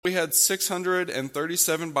We had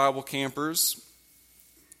 637 Bible campers.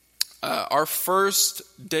 Our first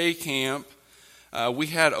day camp, we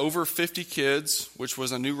had over 50 kids, which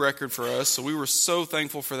was a new record for us. So we were so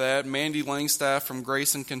thankful for that. Mandy Langstaff from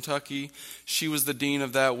Grayson, Kentucky, she was the dean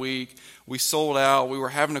of that week. We sold out. We were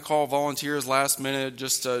having to call volunteers last minute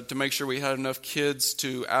just to make sure we had enough kids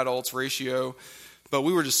to adults ratio. But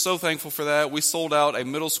we were just so thankful for that. We sold out a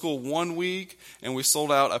middle school 1 week, and we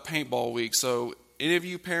sold out a paintball week. So any of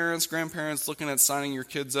you parents, grandparents looking at signing your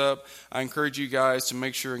kids up, I encourage you guys to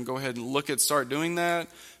make sure and go ahead and start doing that,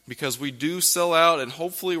 because we do sell out, and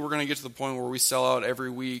hopefully we're going to get to the point where we sell out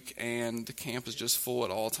every week and the camp is just full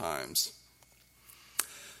at all times.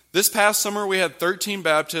 This past summer we had 13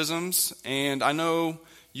 baptisms, and I know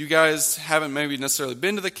you guys haven't maybe necessarily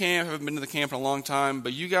been to the camp, haven't been to the camp in a long time,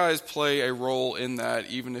 but you guys play a role in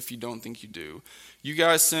that even if you don't think you do. You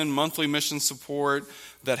guys send monthly mission support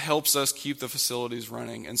that helps us keep the facilities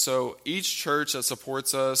running. And so each church that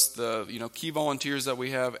supports us, the key volunteers that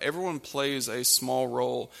we have, everyone plays a small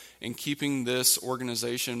role in keeping this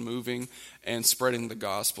organization moving and spreading the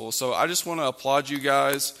gospel. So I just want to applaud you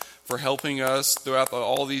guys for helping us throughout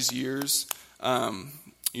all these years. And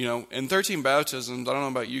 13 baptisms, I don't know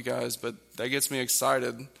about you guys, but that gets me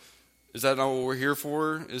excited. Is that not what we're here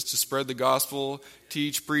for? Is to spread the gospel,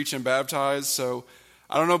 teach, preach, and baptize. So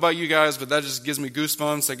I don't know about you guys, but that just gives me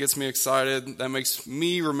goosebumps. That gets me excited. That makes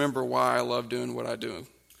me remember why I love doing what I do.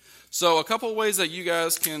 So a couple of ways that you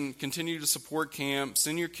guys can continue to support camp.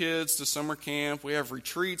 Send your kids to summer camp. We have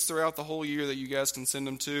retreats throughout the whole year that you guys can send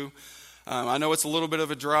them to. I know it's a little bit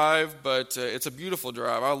of a drive, but it's a beautiful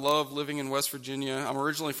drive. I love living in West Virginia. I'm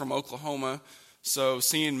originally from Oklahoma. So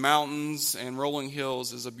seeing mountains and rolling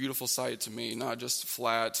hills is a beautiful sight to me, not just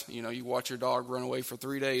flat. You watch your dog run away for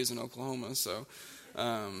 3 days in Oklahoma. So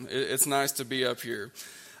it's nice to be up here.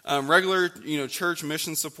 Regular, church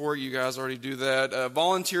mission support, you guys already do that.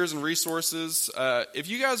 Volunteers and resources. If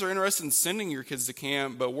you guys are interested in sending your kids to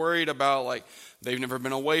camp, but worried about they've never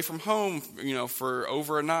been away from home, for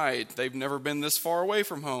over a night, they've never been this far away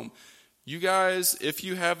from home. You guys, if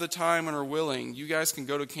you have the time and are willing, you guys can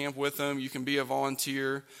go to camp with them. You can be a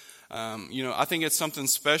volunteer. I think it's something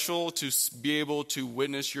special to be able to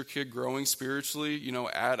witness your kid growing spiritually,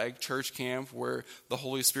 at a church camp where the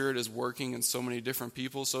Holy Spirit is working in so many different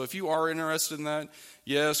people. So if you are interested in that,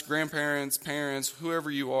 yes, grandparents, parents,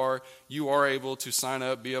 whoever you are able to sign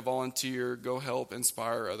up, be a volunteer, go help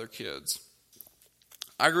inspire other kids.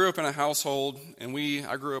 I grew up in a household, and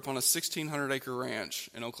I grew up on a 1,600-acre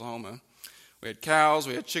ranch in Oklahoma. We had cows,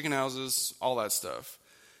 we had chicken houses, all that stuff.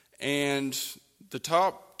 And the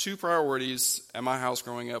top two priorities at my house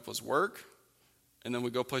growing up was work, and then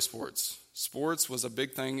we'd go play sports. Sports was a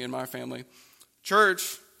big thing in my family.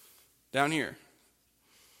 Church, down here.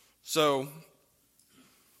 So,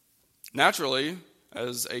 naturally,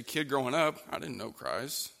 as a kid growing up, I didn't know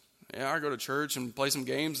Christ. Yeah, I go to church and play some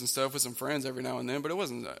games and stuff with some friends every now and then, but it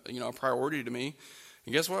wasn't, a priority to me.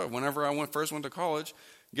 And guess what? Whenever I first went to college,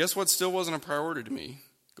 guess what still wasn't a priority to me?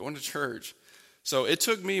 Going to church. So it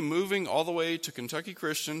took me moving all the way to Kentucky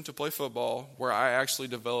Christian to play football, where I actually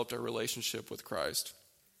developed a relationship with Christ.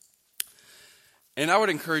 And I would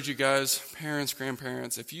encourage you guys, parents,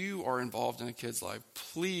 grandparents, if you are involved in a kid's life,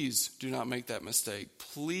 please do not make that mistake.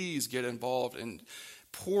 Please get involved and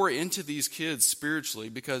pour into these kids spiritually,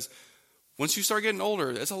 because once you start getting older,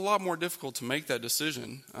 it's a lot more difficult to make that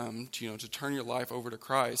decision, to turn your life over to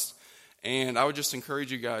Christ. And I would just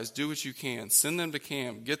encourage you guys, do what you can. Send them to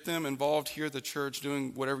camp. Get them involved here at the church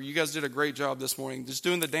doing whatever. You guys did a great job this morning, just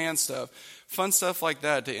doing the dance stuff, fun stuff like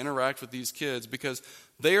that to interact with these kids, because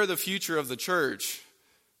they are the future of the church.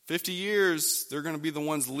 50 years, they're going to be the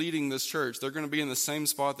ones leading this church. They're going to be in the same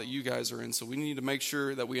spot that you guys are in, so we need to make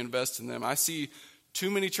sure that we invest in them. I see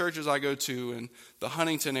too many churches I go to in the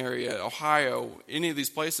Huntington area, Ohio, any of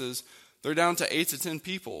these places, they're down to 8 to 10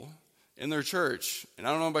 people in their church. And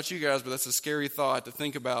I don't know about you guys, but that's a scary thought to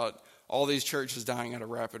think about all these churches dying at a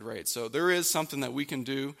rapid rate. So there is something that we can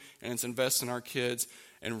do, and it's invest in our kids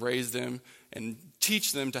and raise them and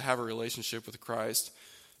teach them to have a relationship with Christ.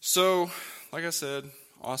 So, like I said,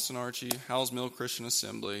 Austin Archie, Howell's Mill Christian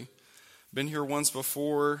Assembly. Been here once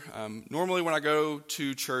before. Normally when I go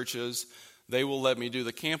to churches, they will let me do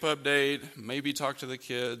the camp update, maybe talk to the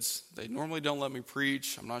kids. They normally don't let me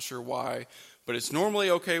preach. I'm not sure why. But it's normally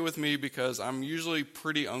okay with me because I'm usually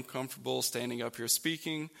pretty uncomfortable standing up here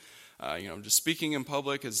speaking. Just speaking in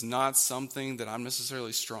public is not something that I'm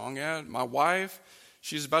necessarily strong at. My wife,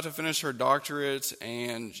 she's about to finish her doctorate,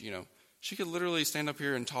 and she could literally stand up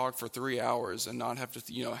here and talk for 3 hours and not have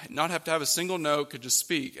to have a single note, could just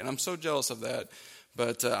speak. And I'm so jealous of that.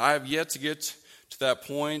 But I have yet to get to that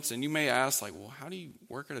point. And you may ask, like, well, how do you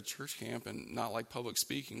work at a church camp and not like public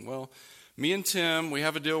speaking? Well, me and Tim, we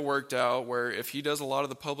have a deal worked out where if he does a lot of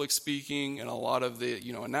the public speaking and a lot of the,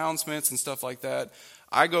 announcements and stuff like that,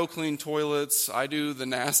 I go clean toilets. I do the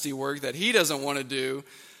nasty work that he doesn't want to do.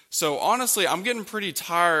 So honestly, I'm getting pretty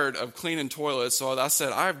tired of cleaning toilets. So I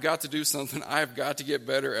said, I've got to do something. I've got to get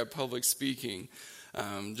better at public speaking,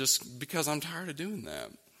 just because I'm tired of doing that.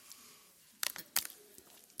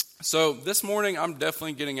 So this morning, I'm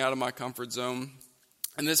definitely getting out of my comfort zone.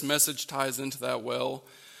 And this message ties into that well.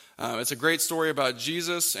 It's a great story about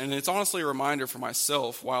Jesus. And it's honestly a reminder for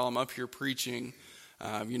myself while I'm up here preaching,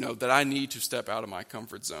 that I need to step out of my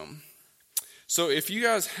comfort zone. So if you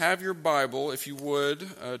guys have your Bible, if you would,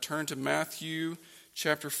 turn to Matthew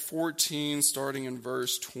chapter 14, starting in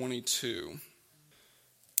verse 22.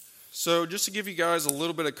 So just to give you guys a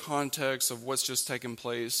little bit of context of what's just taken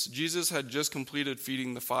place, Jesus had just completed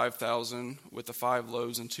feeding the 5,000 with the 5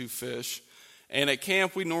 loaves and 2 fish. And at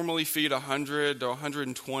camp, we normally feed 100 to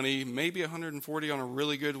 120, maybe 140 on a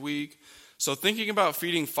really good week. So thinking about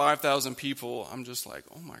feeding 5,000 people, I'm just like,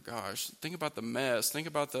 oh my gosh, think about the mess. Think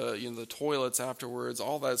about the toilets afterwards,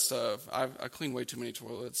 all that stuff. I clean way too many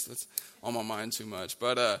toilets. That's on my mind too much.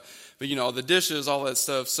 But the dishes, all that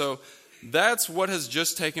stuff. So that's what has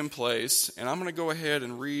just taken place. And I'm going to go ahead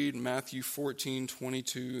and read Matthew 14,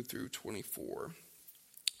 22 through 24.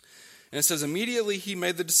 And it says, immediately he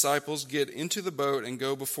made the disciples get into the boat and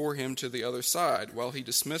go before him to the other side, while he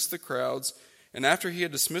dismissed the crowds. And after he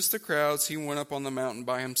had dismissed the crowds, he went up on the mountain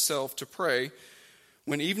by himself to pray.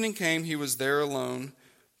 When evening came, he was there alone.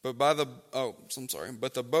 But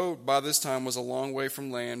the boat by this time was a long way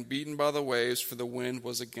from land, beaten by the waves, for the wind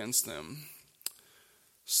was against them.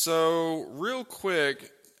 So, real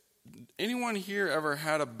quick, anyone here ever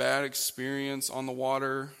had a bad experience on the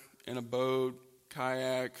water, in a boat,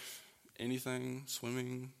 kayak, anything,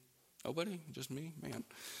 swimming? Nobody? Just me?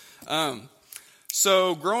 Man.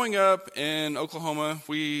 So growing up in Oklahoma,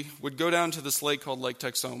 we would go down to this lake called Lake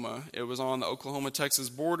Texoma. It was on the Oklahoma-Texas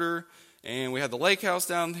border, and we had the lake house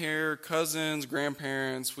down here, cousins,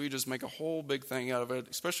 grandparents. We just make a whole big thing out of it,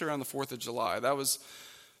 especially around the 4th of July. That was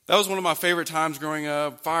one of my favorite times growing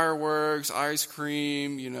up. Fireworks, ice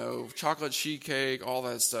cream, chocolate sheet cake, all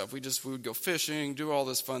that stuff. We would go fishing, do all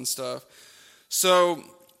this fun stuff. So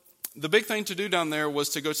the big thing to do down there was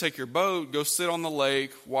to go take your boat, go sit on the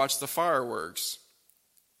lake, watch the fireworks.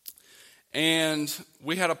 And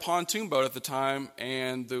we had a pontoon boat at the time,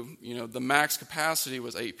 and the max capacity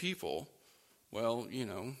was 8 people. Well,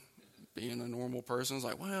 being a normal person is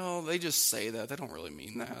like, well, they just say that. They don't really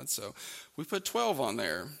mean that. So we put 12 on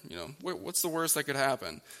there. What's the worst that could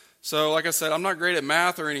happen? So like I said, I'm not great at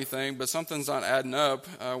math or anything, but something's not adding up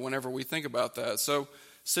whenever we think about that. So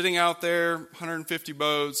sitting out there, 150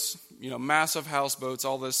 boats, massive houseboats,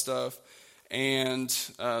 all this stuff. And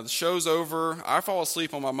the show's over. I fall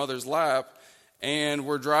asleep on my mother's lap, and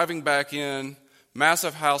we're driving back in.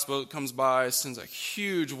 Massive houseboat comes by, sends a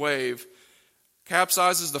huge wave,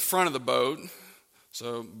 capsizes the front of the boat.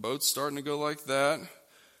 So boat's starting to go like that.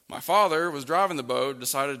 My father was driving the boat,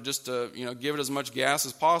 decided just to give it as much gas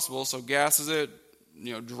as possible. So gasses it,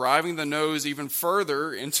 driving the nose even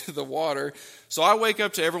further into the water. So I wake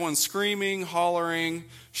up to everyone screaming, hollering,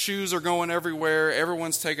 shoes are going everywhere,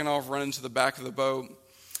 everyone's taking off, running to the back of the boat.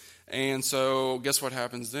 And so guess what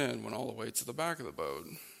happens then when all the way to the back of the boat?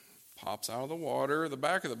 Pops out of the water, the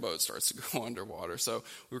back of the boat starts to go underwater. So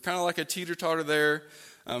we were kind of like a teeter-totter there.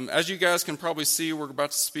 As you guys can probably see, we're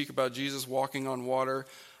about to speak about Jesus walking on water.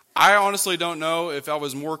 I honestly don't know if I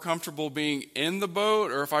was more comfortable being in the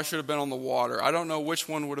boat or if I should have been on the water. I don't know which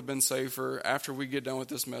one would have been safer. After we get done with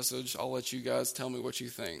this message, I'll let you guys tell me what you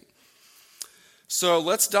think. So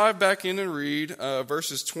let's dive back in and read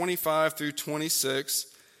verses 25 through 26.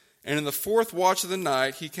 And in the 4th watch of the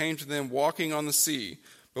night, he came to them walking on the sea.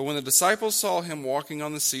 But when the disciples saw him walking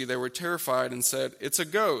on the sea, they were terrified and said, "It's a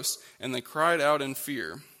ghost," and they cried out in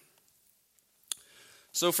fear.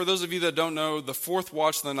 So for those of you that don't know, the 4th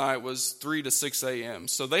watch of the night was 3 to 6 a.m.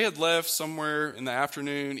 So they had left somewhere in the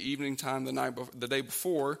afternoon, evening time, the day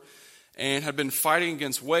before, and had been fighting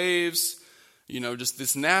against waves, just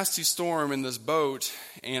this nasty storm in this boat.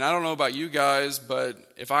 And I don't know about you guys, but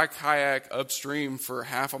if I kayak upstream for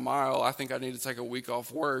half a mile, I think I need to take a week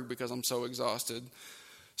off work because I'm so exhausted.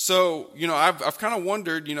 So, I've kind of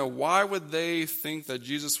wondered, why would they think that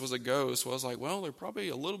Jesus was a ghost? Well, I was like, well, they're probably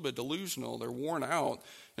a little bit delusional. They're worn out.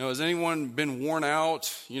 Has anyone been worn out,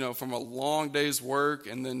 from a long day's work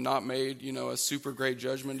and then not made, a super great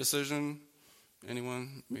judgment decision?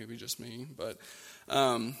 Anyone? Maybe just me. But,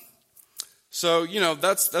 so,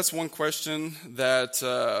 that's one question that,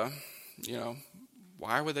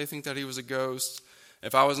 why would they think that he was a ghost?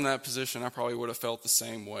 If I was in that position, I probably would have felt the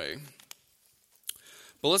same way.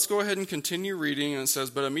 But let's go ahead and continue reading. And it says,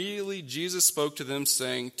 "But immediately Jesus spoke to them,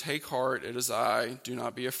 saying, 'Take heart, it is I, do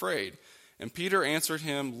not be afraid.' And Peter answered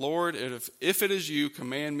him, 'Lord, if it is you,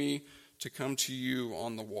 command me to come to you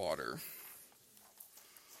on the water.'"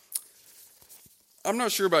 I'm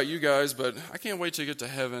not sure about you guys, but I can't wait to get to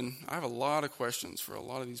heaven. I have a lot of questions for a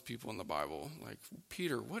lot of these people in the Bible. Like,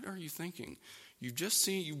 Peter, what are you thinking?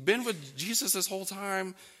 You've been with Jesus this whole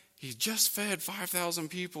time. He just fed 5,000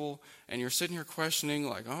 people, and you're sitting here questioning,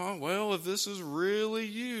 like, oh, well, if this is really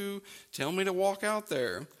you, tell me to walk out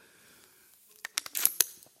there.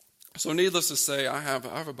 So needless to say, I have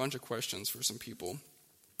a bunch of questions for some people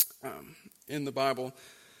in the Bible.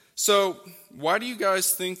 So why do you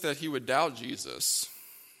guys think that he would doubt Jesus?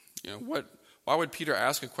 Why would Peter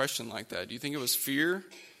ask a question like that? Do you think it was fear?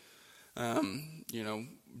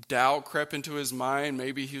 Doubt crept into his mind.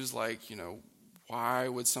 Maybe he was like, why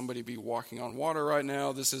would somebody be walking on water right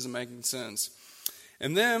now? This isn't making sense.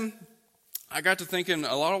 And then I got to thinking,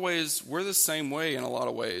 a lot of ways, we're the same way in a lot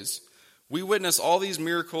of ways. We witness all these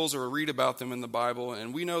miracles or read about them in the Bible,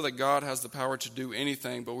 and we know that God has the power to do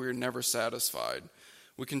anything, but we are never satisfied.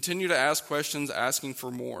 We continue to ask questions, asking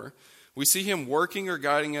for more. We see him working or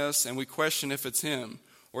guiding us, and we question if it's him,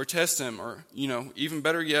 or test him, or, even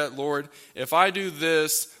better yet, Lord, if I do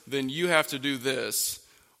this, then you have to do this.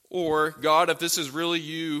 Or, God, if this is really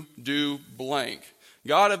you, do blank.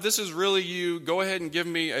 God, if this is really you, go ahead and give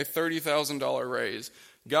me a $30,000 raise.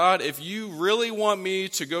 God, if you really want me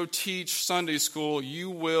to go teach Sunday school, you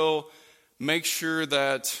will make sure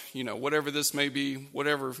that, whatever this may be,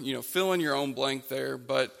 whatever, fill in your own blank there.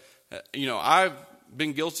 But, I've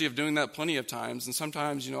been guilty of doing that plenty of times. And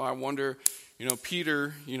sometimes, I wonder,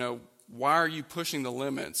 Peter, why are you pushing the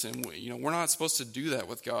limits? And, we're not supposed to do that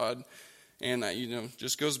with God. And,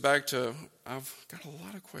 just goes back to, I've got a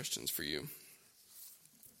lot of questions for you.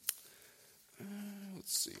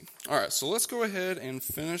 Let's see. All right, so let's go ahead and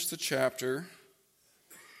finish the chapter.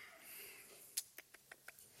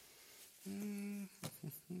 And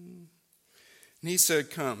he said,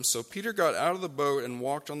 "Come." So Peter got out of the boat and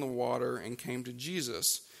walked on the water and came to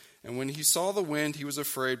Jesus. And when he saw the wind, he was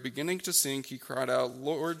afraid. Beginning to sink, he cried out,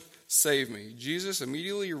 "Lord, save me." Jesus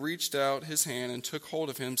immediately reached out his hand and took hold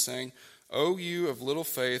of him, saying, "O you of little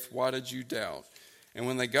faith, why did you doubt?" And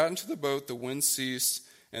when they got into the boat, the wind ceased,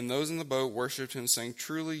 and those in the boat worshipped him, saying,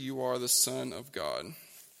 "Truly you are the Son of God."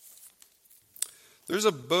 There's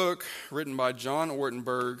a book written by John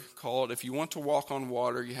Ortenberg called "If You Want to Walk on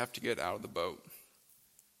Water, You Have to Get Out of the Boat."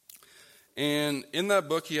 And in that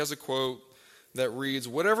book, he has a quote that reads,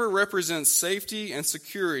 "Whatever represents safety and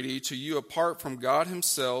security to you apart from God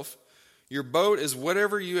himself, your boat is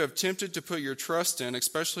whatever you have tempted to put your trust in,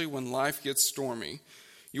 especially when life gets stormy.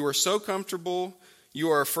 You are so comfortable, you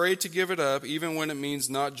are afraid to give it up, even when it means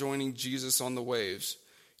not joining Jesus on the waves.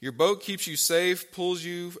 Your boat keeps you safe, pulls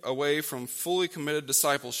you away from fully committed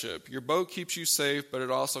discipleship. Your boat keeps you safe, but it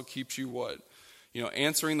also keeps you what?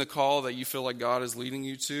 Answering the call that you feel like God is leading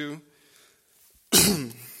you to.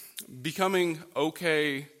 Becoming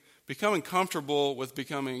comfortable with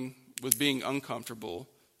being uncomfortable.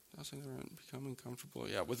 Did I say that right? Becoming comfortable,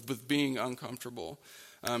 yeah, with being uncomfortable.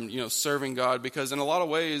 Serving God, because in a lot of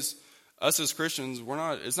ways, us as Christians,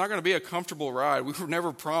 it's not going to be a comfortable ride. We were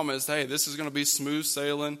never promised, hey, this is going to be smooth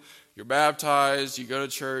sailing. You're baptized, you go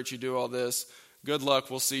to church, you do all this. Good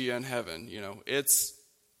luck, we'll see you in heaven.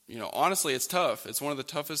 Honestly, it's tough. It's one of the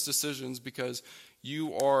toughest decisions because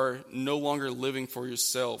you are no longer living for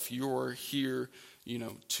yourself. You are here,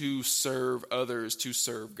 to serve others, to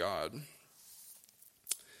serve God.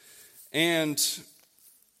 And,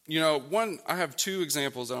 I have two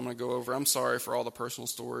examples that I'm going to go over. I'm sorry for all the personal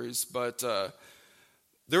stories, but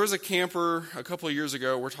there was a camper a couple of years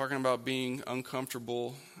ago. We're talking about being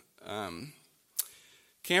uncomfortable.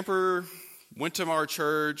 Camper went to our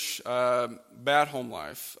church, bad home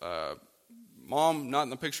life. Mom not in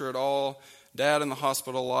the picture at all. Dad in the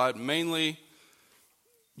hospital a lot, mainly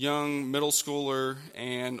young middle schooler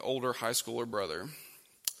and older high schooler brother.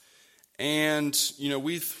 And,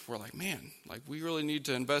 we're like, man, we really need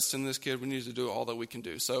to invest in this kid. We need to do all that we can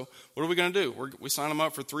do. So what are we going to do? We sign him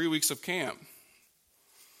up for 3 weeks of camp.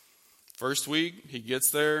 First week, he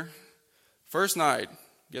gets there. First night,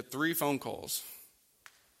 get 3 phone calls.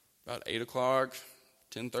 About 8 o'clock,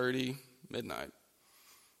 10:30, midnight.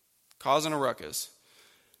 Causing a ruckus.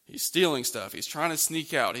 He's stealing stuff. He's trying to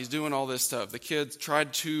sneak out. He's doing all this stuff. The kid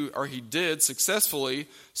he did successfully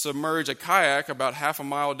submerge a kayak about half a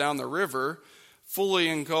mile down the river, fully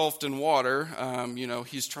engulfed in water.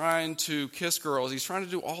 He's trying to kiss girls. He's trying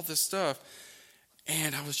to do all this stuff.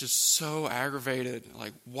 And I was just so aggravated.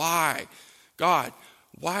 Like, why? God,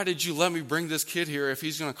 why did you let me bring this kid here if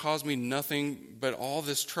he's going to cause me nothing but all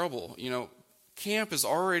this trouble? Camp is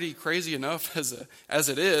already crazy enough as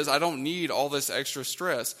it is. I don't need all this extra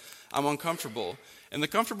stress. I'm uncomfortable. And the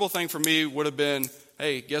comfortable thing for me would have been,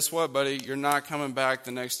 hey, guess what, buddy? You're not coming back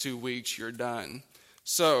the next 2 weeks. You're done.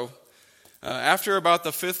 So after about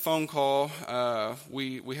the fifth phone call,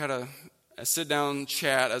 we had a sit-down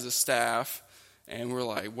chat as a staff, and we're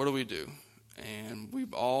like, what do we do? And we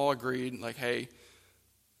all agreed, like, hey,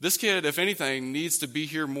 this kid, if anything, needs to be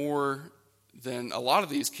here more than a lot of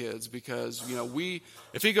these kids because,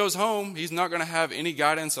 if he goes home, he's not going to have any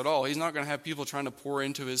guidance at all. He's not going to have people trying to pour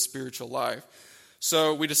into his spiritual life.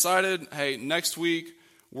 So we decided, hey, next week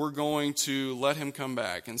we're going to let him come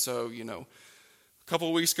back. And so, a couple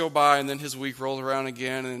of weeks go by and then his week rolled around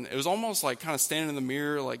again. And it was almost like kind of standing in the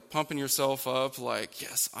mirror, like pumping yourself up, like,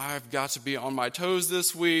 yes, I've got to be on my toes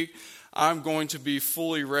this week. I'm going to be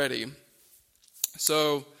fully ready.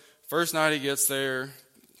 So first night he gets there,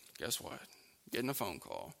 guess what? Getting a phone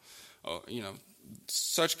call. Oh,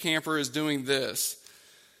 such camper is doing this.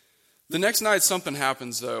 The next night something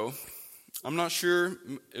happens though. I'm not sure.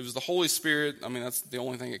 It was the Holy Spirit. I mean, that's the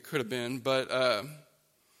only thing it could have been. But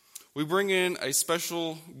we bring in a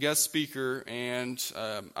special guest speaker, and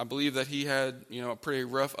I believe that he had, a pretty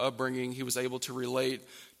rough upbringing. He was able to relate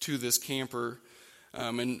to this camper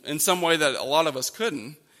in some way that a lot of us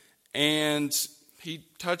couldn't. And he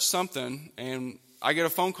touched something, and I get a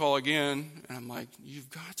phone call again, and I'm like, you've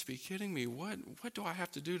got to be kidding me. What do I have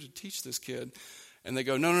to do to teach this kid? And they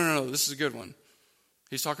go, no, this is a good one.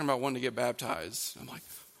 He's talking about wanting to get baptized. I'm like,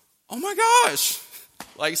 oh my gosh,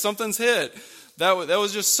 like something's hit. That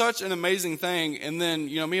was just such an amazing thing. And then,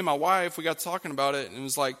 me and my wife, we got talking about it, and it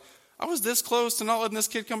was like, I was this close to not letting this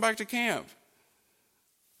kid come back to camp.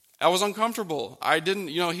 I was uncomfortable. I didn't,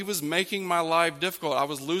 he was making my life difficult. I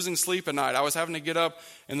was losing sleep at night. I was having to get up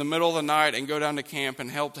in the middle of the night and go down to camp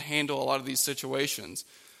and help to handle a lot of these situations.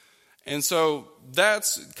 And so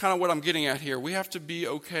that's kind of what I'm getting at here. We have to be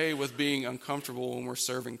okay with being uncomfortable when we're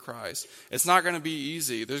serving Christ. It's not going to be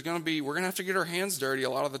easy. We're going to have to get our hands dirty a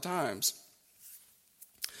lot of the times.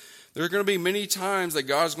 There are going to be many times that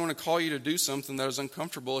God's going to call you to do something that is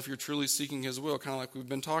uncomfortable if you're truly seeking His will, kind of like we've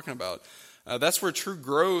been talking about. That's where true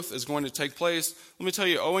growth is going to take place. Let me tell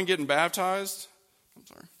you, Owen getting baptized. I'm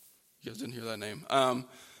sorry, you guys didn't hear that name.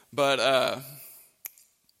 But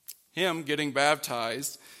him getting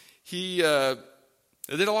baptized, it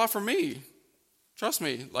did a lot for me. Trust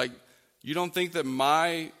me. Like, you don't think that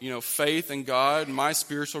my, faith in God, my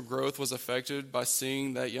spiritual growth was affected by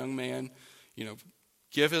seeing that young man,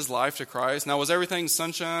 give his life to Christ? Now, was everything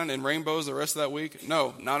sunshine and rainbows the rest of that week?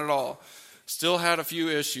 No, not at all. Still had a few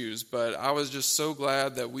issues, but I was just so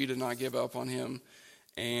glad that we did not give up on him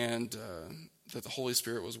and that the Holy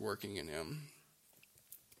Spirit was working in him.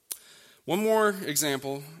 One more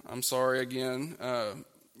example, I'm sorry again,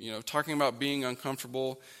 talking about being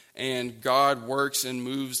uncomfortable and God works and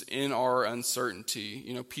moves in our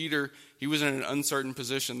uncertainty. Peter, he was in an uncertain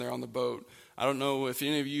position there on the boat. I don't know if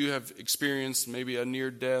any of you have experienced maybe a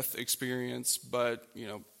near-death experience, but,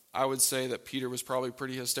 I would say that Peter was probably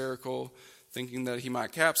pretty hysterical, thinking that he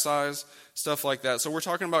might capsize, stuff like that. So we're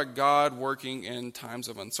talking about God working in times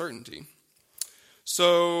of uncertainty.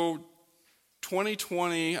 So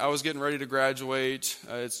 2020, I was getting ready to graduate.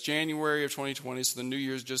 It's January of 2020, so the New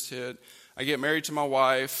Year's just hit. I get married to my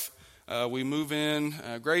wife. We move in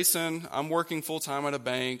Grayson. I'm working full-time at a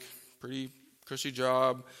bank, pretty cushy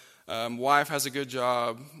job. Wife has a good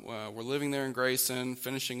job. We're living there in Grayson,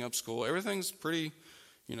 finishing up school. Everything's pretty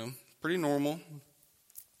normal.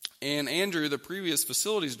 And Andrew, the previous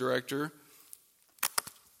facilities director,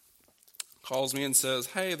 calls me and says,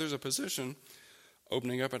 hey, there's a position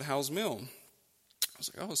opening up at Howell's Mill. I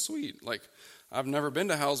was like, oh, sweet. Like, I've never been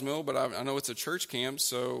to Howell's Mill, but I know it's a church camp,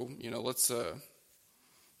 so, let's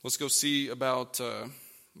go see about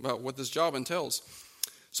what this job entails.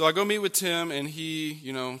 So I go meet with Tim, and he,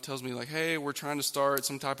 tells me, like, hey, we're trying to start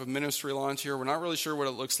some type of ministry launch here. We're not really sure what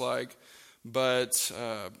it looks like, but,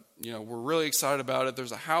 we're really excited about it.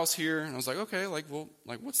 There's a house here. And I was like, okay,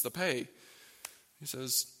 what's the pay? He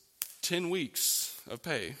says, 10 weeks of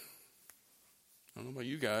pay. I don't know about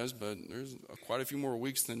you guys, but there's quite a few more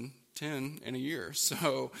weeks than 10 in a year.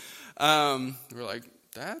 So we're like,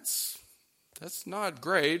 that's not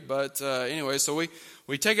great. But anyway, so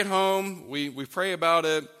we take it home. We pray about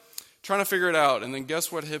it, trying to figure it out. And then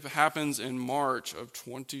guess what happens in March of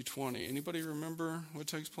 2020? Anybody remember what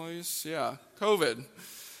takes place? Yeah, COVID.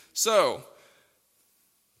 So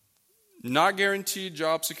not guaranteed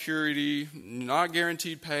job security, not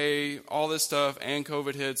guaranteed pay, all this stuff, and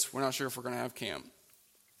COVID hits. We're not sure if we're going to have camp.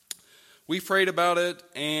 We prayed about it,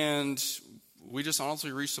 and we just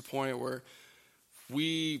honestly reached a point where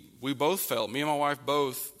we both felt, me and my wife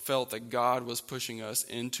both felt that God was pushing us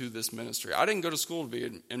into this ministry. I didn't go to school to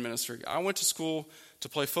be in ministry. I went to school to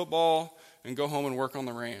play football and go home and work on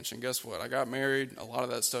the ranch. And guess what? I got married. A lot of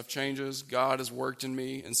that stuff changes. God has worked in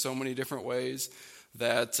me in so many different ways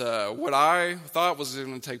that what I thought was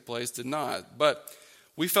going to take place did not. But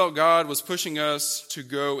we felt God was pushing us to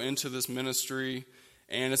go into this ministry,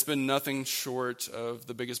 and it's been nothing short of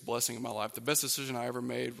the biggest blessing of my life. The best decision I ever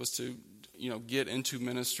made was to get into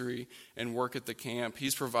ministry and work at the camp.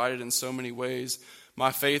 He's provided in so many ways.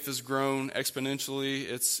 My faith has grown exponentially.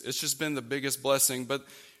 It's just been the biggest blessing. But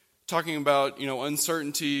talking about,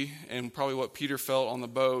 uncertainty and probably what Peter felt on the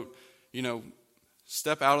boat,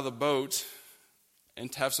 step out of the boat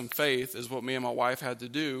and to have some faith is what me and my wife had to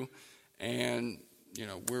do. And,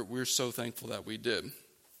 we're so thankful that we did.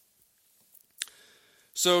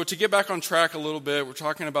 So to get back on track a little bit, we're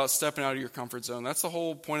talking about stepping out of your comfort zone. That's the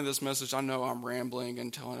whole point of this message. I know I'm rambling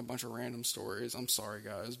and telling a bunch of random stories. I'm sorry,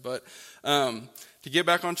 guys. But to get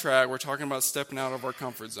back on track, we're talking about stepping out of our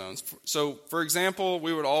comfort zones. So, for example,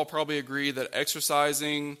 we would all probably agree that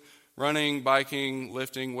exercising, running, biking,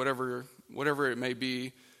 lifting, whatever it may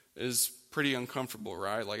be, is pretty uncomfortable,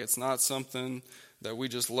 right? Like, it's not something that we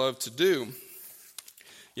just love to do.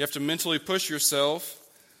 You have to mentally push yourself.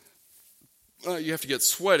 You have to get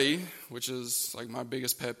sweaty, which is like my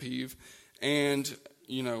biggest pet peeve, and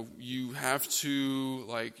you have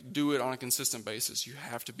to do it on a consistent basis. You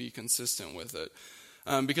have to be consistent with it,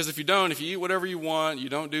 because if you eat whatever you want, you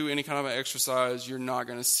don't do any kind of an exercise, you're not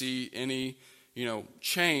going to see any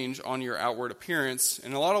change on your outward appearance.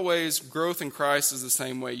 In a lot of ways, growth in Christ is the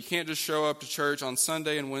same way. You can't just show up to church on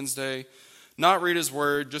Sunday and Wednesday, not read His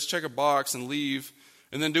Word, just check a box and leave,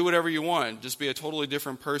 and then do whatever you want. Just be a totally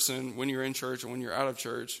different person when you're in church and when you're out of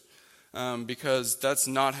church, because that's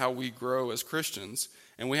not how we grow as Christians.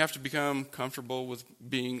 And we have to become comfortable with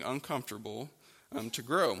being uncomfortable to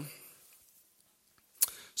grow.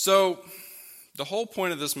 So the whole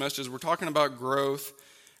point of this message is we're talking about growth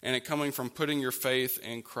and it coming from putting your faith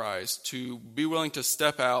in Christ, to be willing to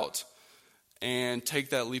step out and take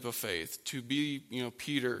that leap of faith, to be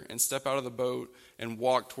Peter and step out of the boat and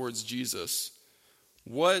walk towards Jesus.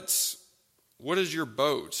 What is your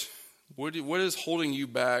boat? What is holding you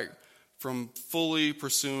back from fully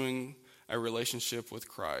pursuing a relationship with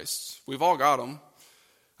Christ? We've all got them.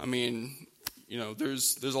 I mean,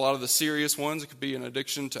 there's a lot of the serious ones. It could be an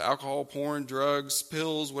addiction to alcohol, porn, drugs,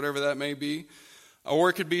 pills, whatever that may be. Or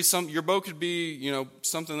it could be your boat could be,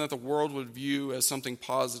 something that the world would view as something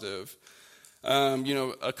positive.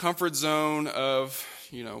 A comfort zone of,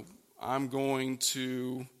 I'm going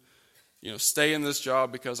to stay in this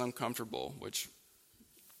job because I'm comfortable, which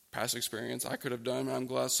past experience I could have done. I'm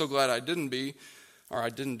so glad I didn't do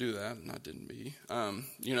that.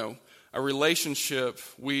 A relationship,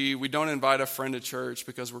 we don't invite a friend to church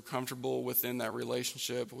because we're comfortable within that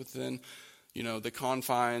relationship, within, the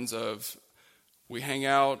confines of, we hang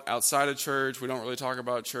out outside of church. We don't really talk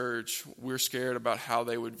about church. We're scared about how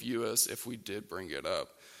they would view us if we did bring it up.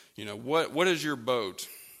 What is your boat?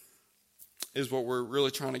 Is what we're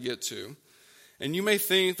really trying to get to. And you may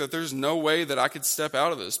think that there's no way that I could step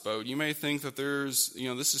out of this boat. You may think that this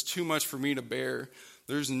is too much for me to bear.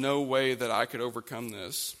 There's no way that I could overcome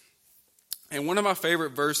this. And one of my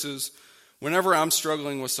favorite verses, whenever I'm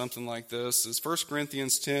struggling with something like this, is 1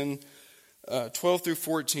 Corinthians 10, 12 through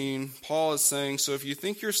 14. Paul is saying, "So if you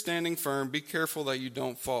think you're standing firm, be careful that you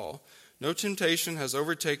don't fall. No temptation has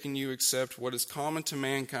overtaken you except what is common to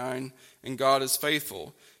mankind, and God is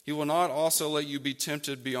faithful. He will not also let you be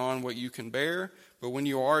tempted beyond what you can bear, but when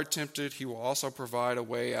you are tempted, He will also provide a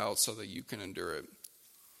way out so that you can endure it."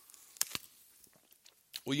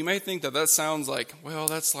 Well, you may think that sounds like,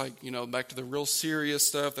 that's like, back to the real serious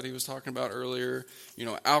stuff that he was talking about earlier,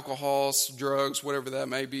 alcohol, drugs, whatever that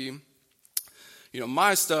may be.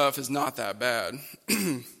 My stuff is not that bad.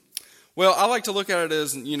 Well, I like to look at it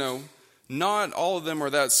as, not all of them are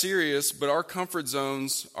that serious, but our comfort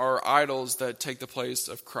zones are idols that take the place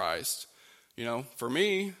of Christ. For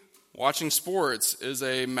me, watching sports is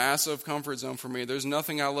a massive comfort zone for me. There's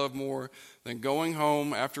nothing I love more than going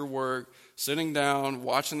home after work, sitting down,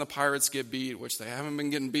 watching the Pirates get beat, which they haven't been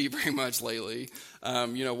getting beat very much lately.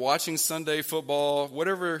 Watching Sunday football,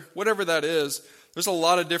 whatever that is. There's a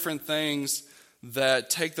lot of different things that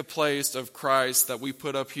take the place of Christ that we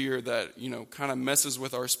put up here that, kind of messes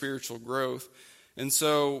with our spiritual growth. And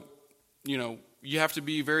so, you have to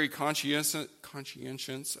be very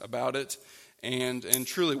conscientious about it and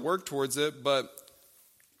truly work towards it. But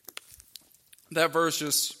that verse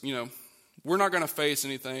just, we're not going to face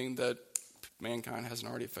anything that mankind hasn't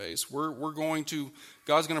already faced.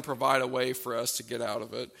 God's going to provide a way for us to get out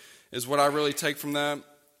of it, is what I really take from that.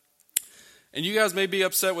 And you guys may be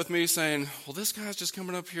upset with me saying, well, this guy's just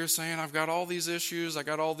coming up here saying, I've got all these issues, I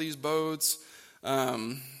got all these boats.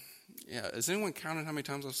 Is anyone counting how many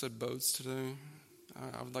times I've said boats today?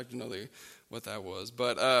 I would like to know what that was.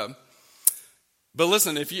 But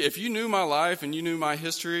listen, if you knew my life and you knew my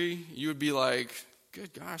history, you would be like,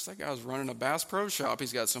 good gosh, that guy's running a Bass Pro Shop.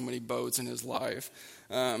 He's got so many boats in his life.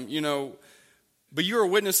 But you are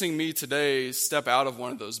witnessing me today step out of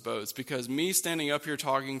one of those boats, because me standing up here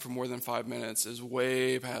talking for more than 5 minutes is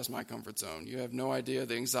way past my comfort zone. You have no idea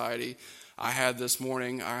the anxiety I had this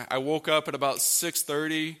morning. I woke up at about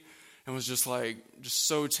 6:30 and was just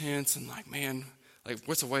so tense and like, man, like,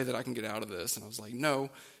 what's a way that I can get out of this? And I was like, no,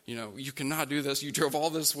 you cannot do this. You drove all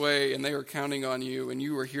this way and they were counting on you and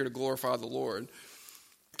you were here to glorify the Lord.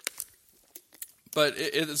 But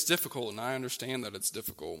it is difficult, and I understand that it's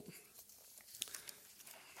difficult.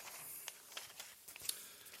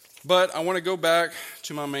 But I want to go back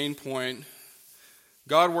to my main point.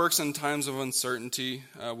 God works in times of uncertainty.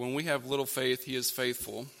 When we have little faith, he is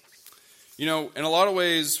faithful. In a lot of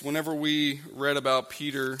ways, whenever we read about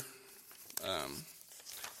Peter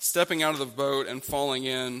stepping out of the boat and falling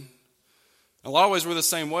in a lot of ways we're the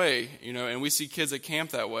same way, and we see kids at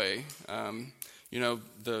camp that way.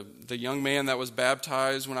 The young man that was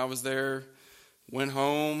baptized when I was there went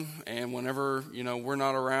home, and whenever, we're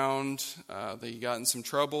not around, he got in some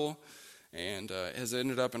trouble and has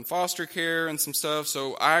ended up in foster care and some stuff.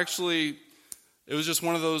 So it was just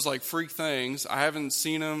one of those like freak things. I haven't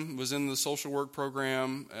seen him, was in the social work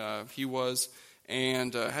program, he was,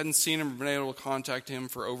 and hadn't seen him or been able to contact him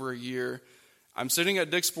for over a year. I'm sitting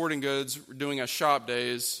at Dick's Sporting Goods doing a shop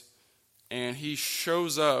days, and he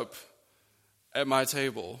shows up at my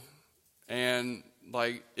table, and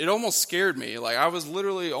it almost scared me. I was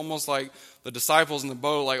literally almost like the disciples in the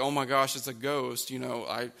boat, like, oh my gosh, it's a ghost.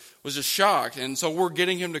 I was just shocked. And so we're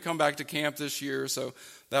getting him to come back to camp this year. So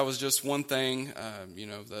that was just one thing,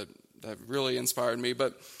 that really inspired me.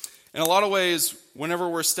 But in a lot of ways, whenever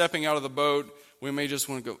we're stepping out of the boat, we may just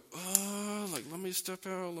want to go, let me step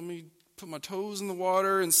out, let me put my toes in the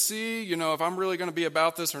water and see, if I'm really going to be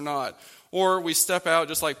about this or not. Or we step out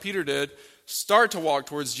just like Peter did, start to walk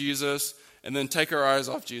towards Jesus, and then take our eyes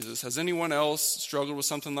off Jesus. Has anyone else struggled with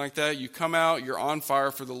something like that? You come out, you're on fire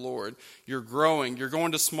for the Lord. You're growing. You're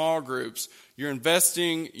going to small groups. You're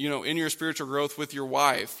investing, in your spiritual growth with your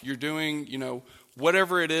wife. You're doing,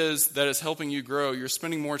 whatever it is that is helping you grow. You're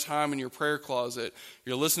spending more time in your prayer closet.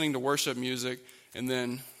 You're listening to worship music, and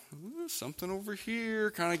then something over here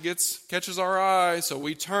kind of catches our eye. So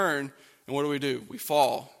we turn, and what do? We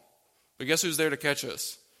fall. But guess who's there to catch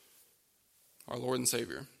us? Our Lord and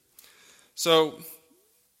Savior. So,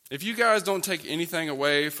 if you guys don't take anything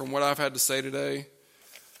away from what I've had to say today,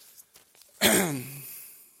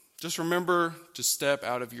 just remember to step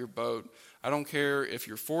out of your boat. I don't care if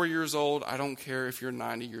you're 4 years old. I don't care if you're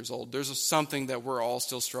 90 years old. There's something that we're all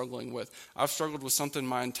still struggling with. I've struggled with something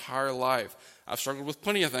my entire life. I've struggled with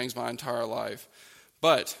plenty of things my entire life.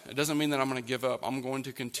 But it doesn't mean that I'm going to give up. I'm going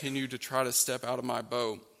to continue to try to step out of my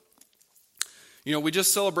boat. We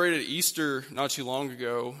just celebrated Easter not too long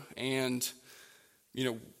ago, and,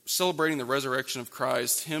 celebrating the resurrection of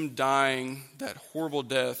Christ, him dying that horrible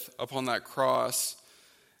death upon that cross.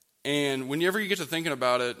 And whenever you get to thinking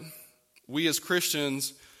about it, we as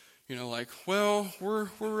Christians, we're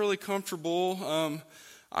really comfortable.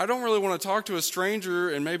 I don't really want to talk to a stranger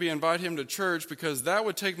and maybe invite him to church because that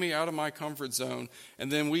would take me out of my comfort zone.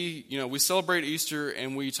 And then we celebrate Easter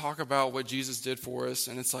and we talk about what Jesus did for us,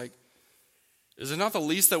 and it's like, is it not the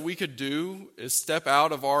least that we could do is step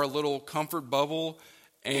out of our little comfort bubble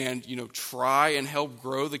and, try and help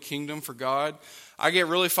grow the kingdom for God? I get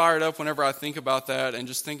really fired up whenever I think about that and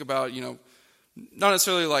just think about, not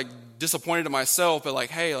necessarily disappointed in myself, but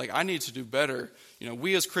hey, I need to do better.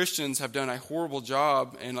 We as Christians have done a horrible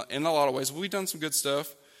job in a lot of ways. We've done some good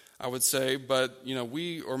stuff, I would say, but,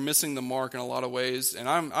 we are missing the mark in a lot of ways. And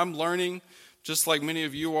I'm learning just like many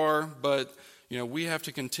of you are, but we have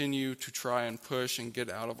to continue to try and push and get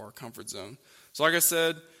out of our comfort zone. So like I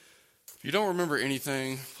said, if you don't remember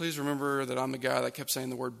anything, please remember that I'm the guy that kept saying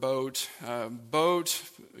the word boat.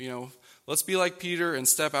 Let's be like Peter and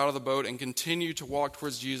step out of the boat and continue to walk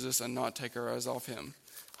towards Jesus and not take our eyes off him.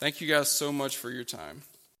 Thank you guys so much for your time.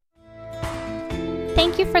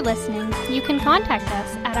 Thank you for listening. You can contact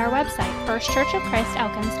us at our website,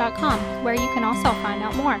 firstchurchofchristelkins.com, where you can also find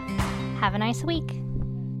out more. Have a nice week.